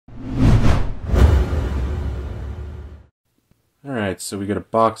Alright, so we got a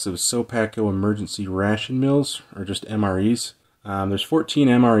box of Sopakco emergency ration meals, or just MREs. There's 14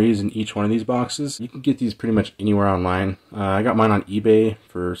 MREs in each one of these boxes. You can get these pretty much anywhere online. I got mine on eBay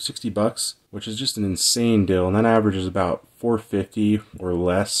for 60 bucks, which is just an insane deal, and that averages about $4.50 or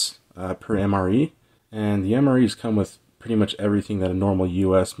less per MRE. And the MREs come with pretty much everything that a normal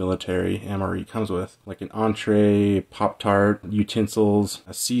US military MRE comes with, like an entree, Pop-Tart, utensils,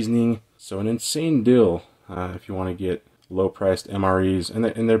 a seasoning. So an insane deal if you want to get low-priced MREs,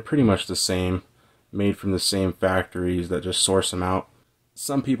 and they're pretty much the same, made from the same factories that just source them out.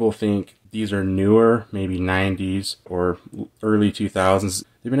 Some people think these are newer, maybe 90s or early 2000s.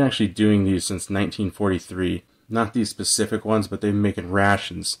 They've been actually doing these since 1943. Not these specific ones, but they've been making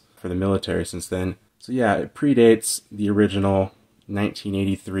rations for the military since then. So yeah, it predates the original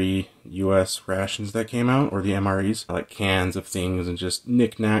 1983 US rations that came out, or the MREs, like cans of things and just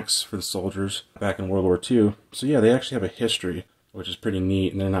knickknacks for the soldiers back in World War II. So yeah, they actually have a history, which is pretty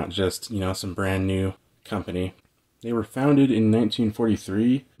neat, and they're not just, some brand new company. They were founded in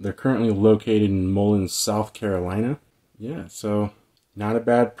 1943. They're currently located in Mullins, South Carolina. Yeah, so not a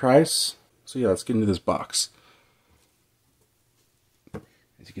bad price. So yeah, let's get into this box.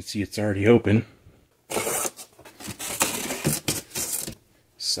 As you can see, it's already open.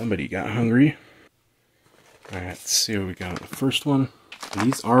 Somebody got hungry. Alright, let's see what we got. The first one,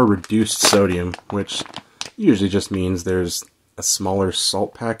 these are reduced sodium, which usually just means there's a smaller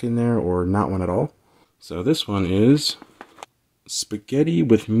salt pack in there or not one at all. So this one is spaghetti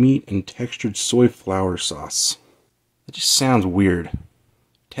with meat and textured soy flour sauce. That just sounds weird.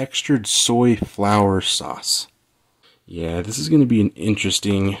 Textured soy flour sauce. Yeah, this is going to be an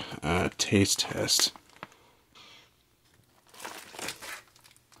interesting taste test.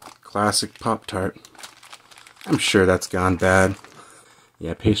 Classic Pop-Tart. I'm sure that's gone bad.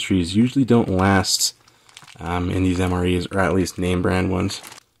 Yeah, pastries usually don't last in these MREs, or at least name brand ones.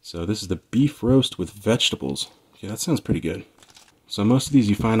 So this is the beef roast with vegetables. Okay, that sounds pretty good. So most of these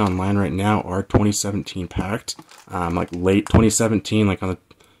you find online right now are 2017 packed. Like late 2017, like on the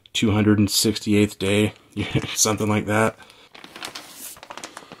 268th day, something like that.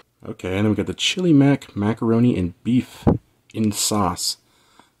 Okay, and then we got the chili mac macaroni and beef in sauce.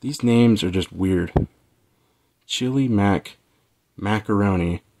 These names are just weird. Chili mac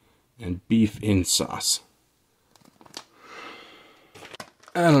macaroni and beef in sauce.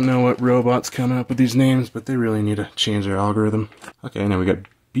 I don't know what robot's coming up with these names, but they really need to change their algorithm. Okay, now we got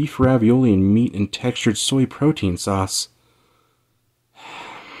beef ravioli and meat and textured soy protein sauce.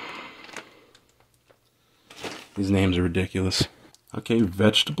 These names are ridiculous. Okay,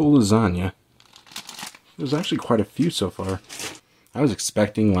 vegetable lasagna. There's actually quite a few so far. I was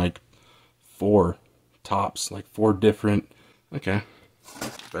expecting like 4 tops, like 4 different. Okay,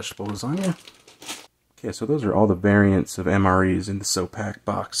 vegetable lasagna. Okay, so those are all the variants of MREs in the Sopak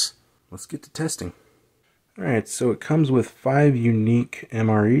box. Let's get to testing. Alright, so it comes with 5 unique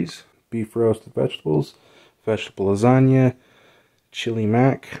MREs. Beef roast with vegetables, vegetable lasagna, chili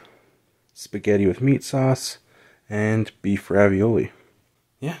mac, spaghetti with meat sauce, and beef ravioli.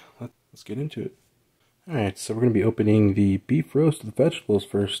 Yeah, let's get into it. Alright, so we're going to be opening the beef roast with vegetables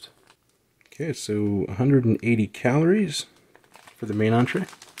first. Okay, so 180 calories for the main entree. You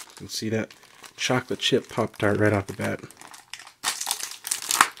can see that chocolate chip Pop-Tart right off the bat.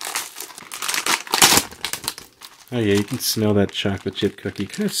 Oh yeah, you can smell that chocolate chip cookie.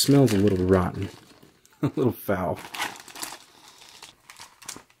 Kind of smells a little rotten. A little foul.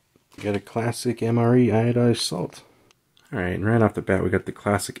 We got a classic MRE iodized salt. Alright, and right off the bat we got the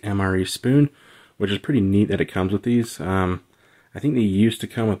classic MRE spoon, which is pretty neat that it comes with these. I think they used to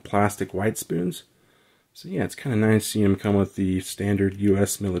come with plastic white spoons. So yeah, it's kind of nice seeing them come with the standard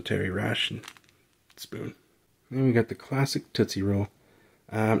US military ration spoon. Then we got the classic Tootsie Roll.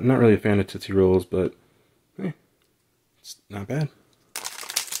 I'm not really a fan of Tootsie Rolls, but it's not bad.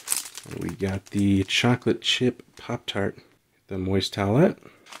 And we got the chocolate chip Pop-Tart, the moist towelette.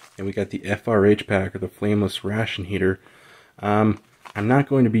 And we got the FRH pack, or the flameless ration heater. I'm not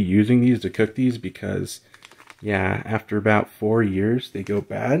going to be using these to cook these because, yeah, after about 4 years, they go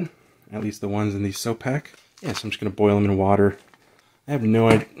bad. At least the ones in the Sopak. Yeah, so I'm just going to boil them in water. I have no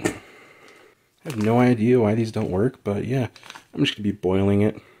idea why these don't work, but yeah, I'm just going to be boiling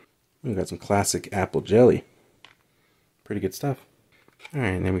it. We've got some classic apple jelly. Pretty good stuff.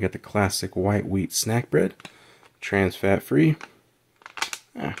 Alright, and then we got the classic white wheat snack bread. Trans fat free.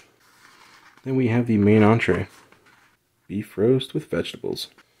 Then we have the main entree. Beef roast with vegetables.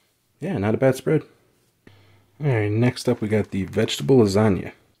 Yeah, not a bad spread. Alright, next up we got the vegetable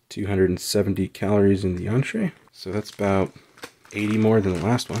lasagna. 270 calories in the entree. So that's about 80 more than the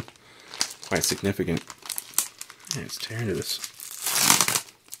last one. Quite significant. Yeah, let's tear into this.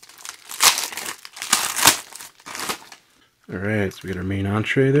 Alright, so we got our main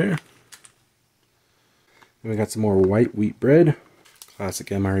entree there. Then we got some more white wheat bread. Classic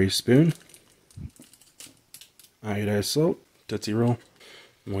MRE spoon. Iodized salt. Tootsie Roll.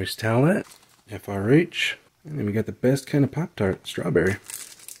 Moist towelette. FRH. And then we got the best kind of Pop-Tart, strawberry.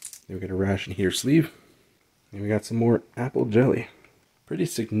 Then we got a ration heater sleeve. And we got some more apple jelly. Pretty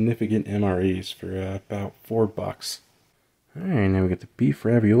significant MREs for about $4. Alright, now we got the beef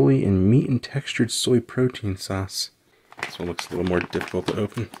ravioli and meat and textured soy protein sauce. This one looks a little more difficult to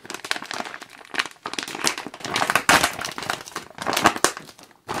open.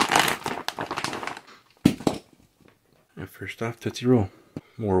 And first off, Tootsie Roll.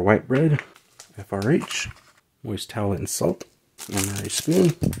 More white bread. FRH. Moist towelette and salt. MRE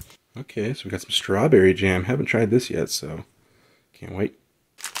spoon. Okay, so we got some strawberry jam. Haven't tried this yet, so can't wait.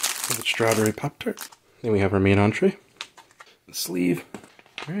 Strawberry Pop-Tart. Then we have our main entree. The sleeve.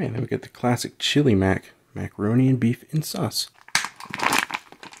 Alright, then we get the classic chili macaroni and beef in sauce.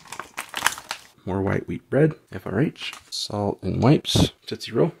 More white wheat bread. FRH. Salt and wipes.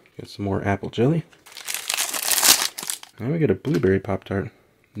 Tootsie Roll. Got some more apple jelly. And we got a blueberry Pop-Tart.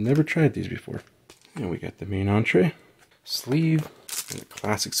 Never tried these before. And we got the main entree. Sleeve. And a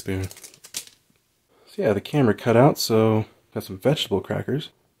classic spoon. So yeah, the camera cut out, so got some vegetable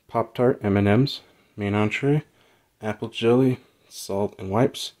crackers, Pop-Tart, M&M's, main entree, apple jelly, salt, and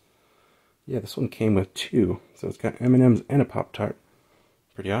wipes. Yeah, this one came with 2, so it's got M&M's and a Pop-Tart.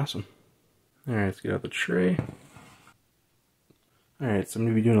 Pretty awesome. Alright, let's get out the tray. Alright, so I'm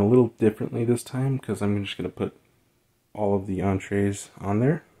going to be doing a little differently this time, because I'm just going to put all of the entrees on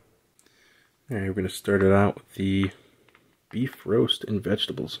there. Alright, we're going to start it out with the beef roast and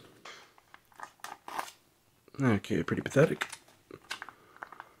vegetables. Okay, pretty pathetic.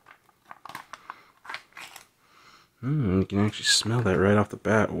 You can actually smell that right off the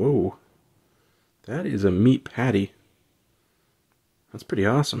bat. Whoa. That is a meat patty. That's pretty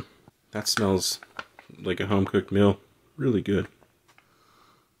awesome. That smells like a home-cooked meal. Really good.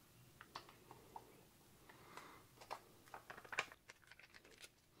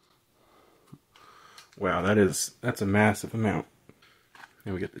 Wow, that's a massive amount.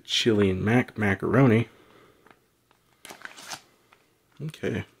 And we get the chili and macaroni.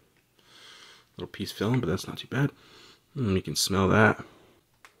 Okay. Little piece filling, but that's not too bad. You can smell that.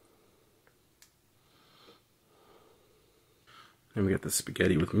 And we got the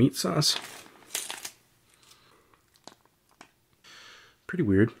spaghetti with meat sauce. Pretty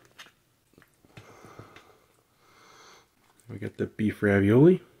weird. We got the beef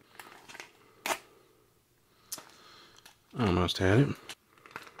ravioli. Almost had it.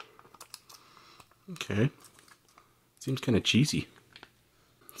 Okay. Seems kind of cheesy.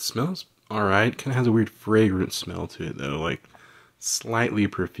 It smells alright. Kind of has a weird fragrant smell to it though. Like slightly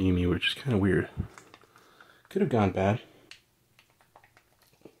perfumey, which is kind of weird. Could have gone bad.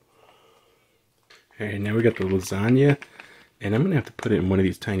 Okay, now we got the lasagna. And I'm going to have to put it in one of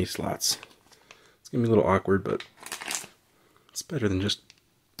these tiny slots. It's going to be a little awkward, but it's better than just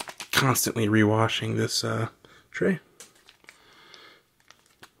constantly rewashing this tray.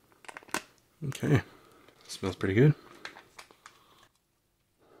 Okay, smells pretty good.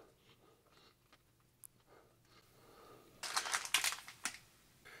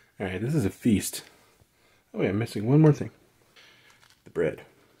 Alright, this is a feast. Oh wait, I'm missing one more thing. The bread.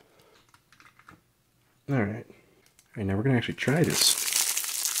 Alright. Alright, now we're going to actually try this.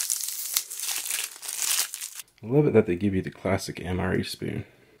 I love it that they give you the classic MRE spoon.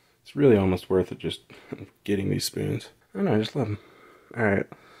 It's really almost worth it just getting these spoons. I don't know, I just love them. Alright.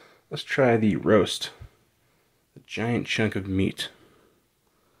 Let's try the roast. A giant chunk of meat.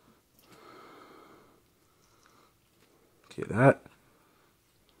 Okay, that.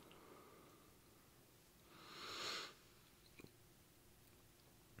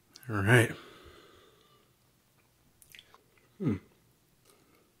 Alright.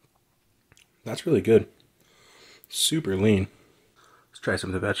 That's really good. Super lean. Let's try some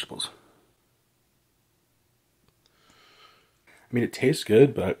of the vegetables. I mean, it tastes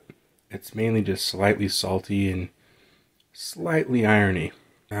good, but it's mainly just slightly salty and slightly irony.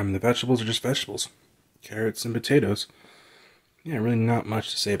 The vegetables are just vegetables. Carrots and potatoes. Yeah, really not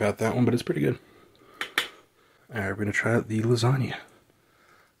much to say about that one, but it's pretty good. Alright, we're going to try out the lasagna.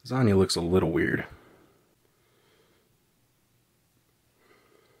 Lasagna looks a little weird.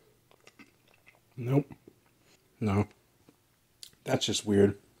 Nope. No. That's just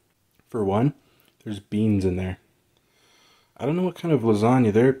weird. For one, there's beans in there. I don't know what kind of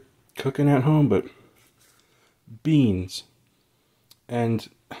lasagna they're cooking at home, but beans. And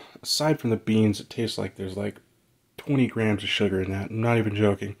aside from the beans, it tastes like there's like 20 grams of sugar in that. I'm not even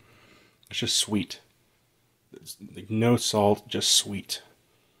joking. It's just sweet. It's like no salt, just sweet.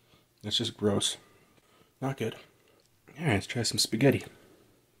 That's just gross. Not good. Alright, let's try some spaghetti.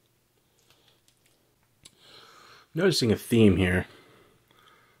 Noticing a theme here.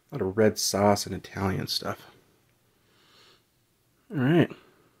 A lot of red sauce and Italian stuff. Alright.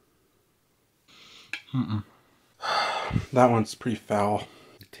 That one's pretty foul.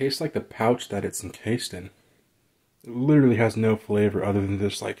 It tastes like the pouch that it's encased in. It literally has no flavor other than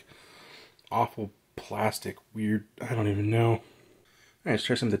this like awful plastic weird, I don't even know. Alright, let's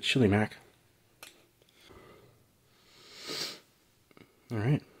try some of the chili mac.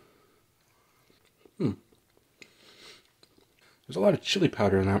 Alright. There's a lot of chili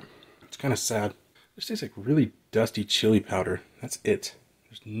powder in that. It's kind of sad. It just tastes like really dusty chili powder. That's it.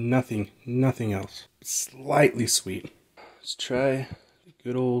 There's nothing else. It's slightly sweet. Let's try the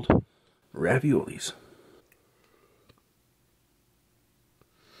good old raviolis.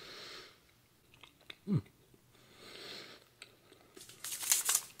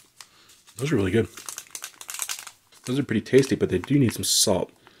 Those are really good. Those are pretty tasty, but they do need some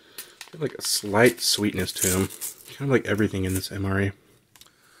salt. They have like a slight sweetness to them. Kind of like everything in this MRE.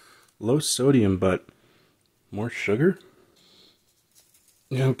 Low sodium, but more sugar?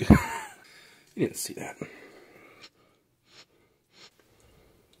 No, you didn't see that.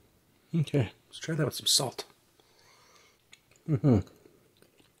 Okay, let's try that with some salt.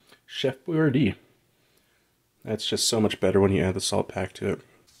 Chef Boyardee. That's just so much better when you add the salt pack to it.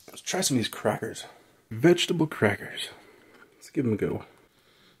 Let's try some of these crackers. Vegetable crackers. Let's give them a go.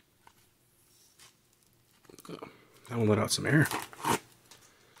 That one let out some air.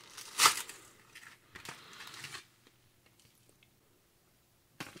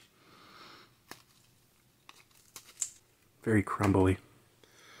 Very crumbly.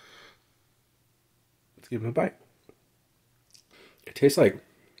 Let's give them a bite. It tastes like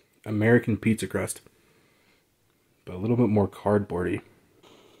American pizza crust, but a little bit more cardboardy.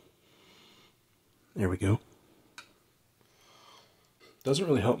 There we go. Doesn't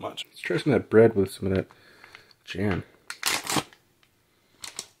really help much. Let's try some of that bread with some of that jam.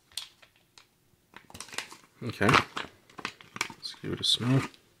 Okay. Let's give it a smell.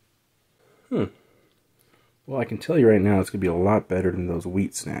 Well, I can tell you right now it's going to be a lot better than those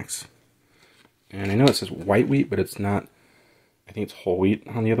wheat snacks. And I know it says white wheat, but it's not. I think it's whole wheat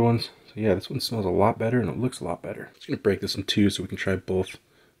on the other ones. So yeah, this one smells a lot better and it looks a lot better. I'm just going to break this in two so we can try both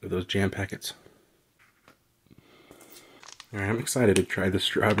of those jam packets. Alright, I'm excited to try the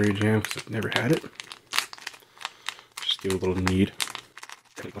strawberry jam because I've never had it. Just give it a little knead.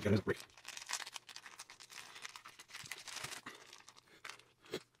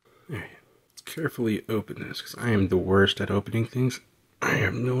 Alright, let's carefully open this because I am the worst at opening things. I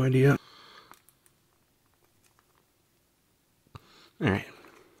have no idea. Alright.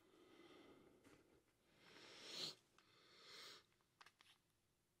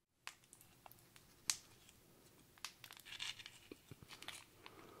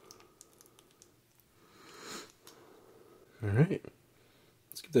 Alright,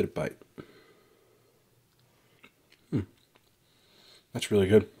 let's give that a bite. That's really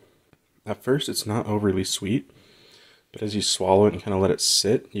good. At first it's not overly sweet, but as you swallow it and kind of let it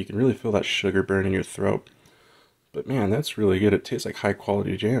sit, you can really feel that sugar burn in your throat. But man, that's really good. It tastes like high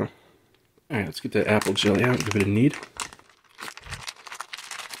quality jam. Alright, let's get that apple jelly out and give it a knead.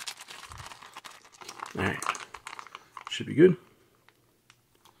 Alright, should be good.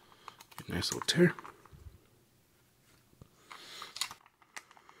 Nice little tear.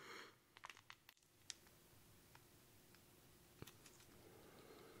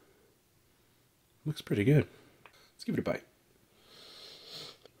 Looks pretty good. Let's give it a bite.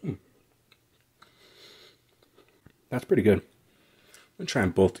 That's pretty good. I'm going to try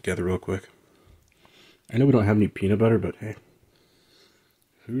them both together real quick. I know we don't have any peanut butter, but hey.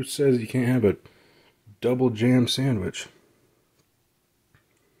 Who says you can't have a double jam sandwich?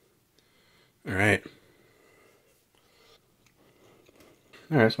 Alright.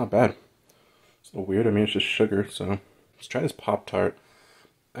 Alright, it's not bad. It's a little weird. I mean, it's just sugar, so let's try this Pop-Tart.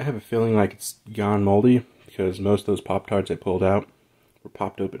 I have a feeling like it's gone moldy because most of those Pop-Tarts I pulled out were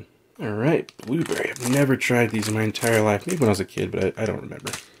popped open. Alright, blueberry. I've never tried these in my entire life. Maybe when I was a kid, but I don't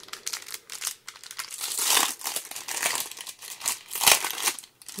remember.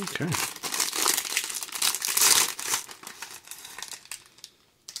 Okay.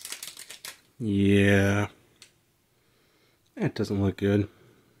 Yeah. That doesn't look good.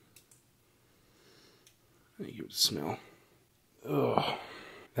 Let me give it a smell. Ugh.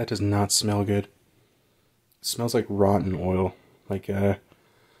 That does not smell good. It smells like rotten oil. Like, I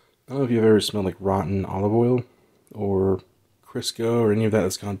don't know if you've ever smelled like rotten olive oil. or Crisco or any of that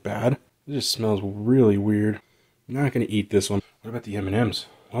that's gone bad. It just smells really weird. I'm not going to eat this one. What about the M&Ms?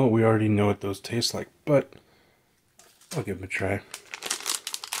 Well, we already know what those taste like, but I'll give them a try.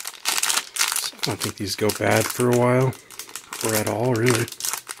 I don't think these go bad for a while, or at all, really.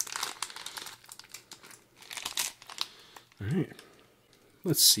 Alright,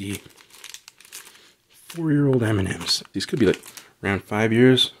 let's see. 4-year-old M&Ms. These could be like around 5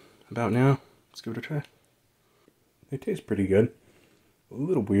 years, about now. Let's give it a try. They taste pretty good. A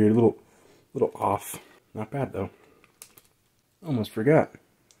little weird, a little off. Not bad, though. Almost forgot.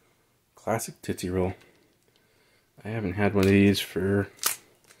 Classic Tootsie Roll. I haven't had one of these for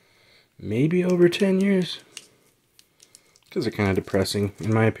maybe over 10 years. Because they're kind of depressing,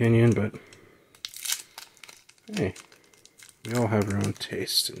 in my opinion, but hey, we all have our own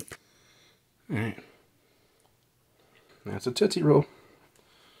taste. Alright. That's a Tootsie Roll.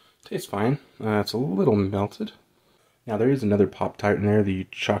 Tastes fine. It's a little melted. Now there is another Pop-Tart in there, the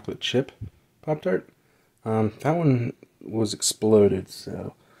chocolate chip Pop-Tart. That one was exploded,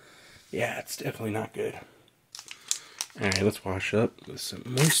 so yeah, it's definitely not good. Alright, let's wash up with some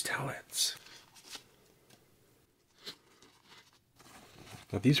moist towelettes.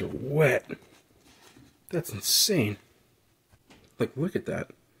 Now these are wet. That's insane. Like, look at that.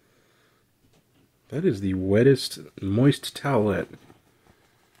 That is the wettest moist towelette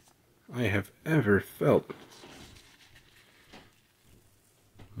I have ever felt.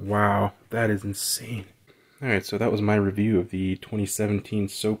 Wow, that is insane. Alright, so that was my review of the 2017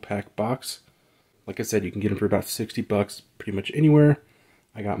 Sopakco box. Like I said, you can get them for about 60 bucks pretty much anywhere.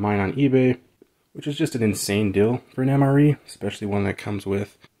 I got mine on eBay, which is just an insane deal for an MRE, especially one that comes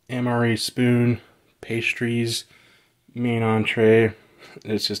with MRE spoon, pastries, main entree.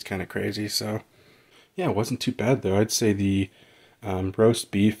 It's just kind of crazy, so yeah, it wasn't too bad though. I'd say the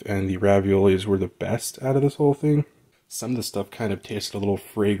roast beef and the raviolis were the best out of this whole thing. Some of the stuff kind of tasted a little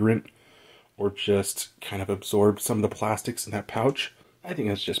fragrant, or just kind of absorbed some of the plastics in that pouch. I think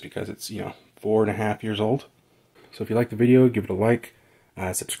that's just because it's, 4.5 years old. So if you like the video, give it a like,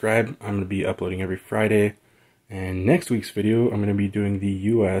 subscribe. I'm going to be uploading every Friday. And next week's video, I'm going to be doing the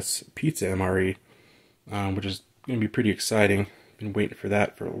US pizza MRE, which is going to be pretty exciting. Been waiting for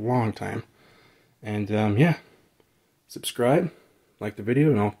that for a long time. And yeah, subscribe, like the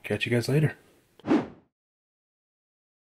video, and I'll catch you guys later.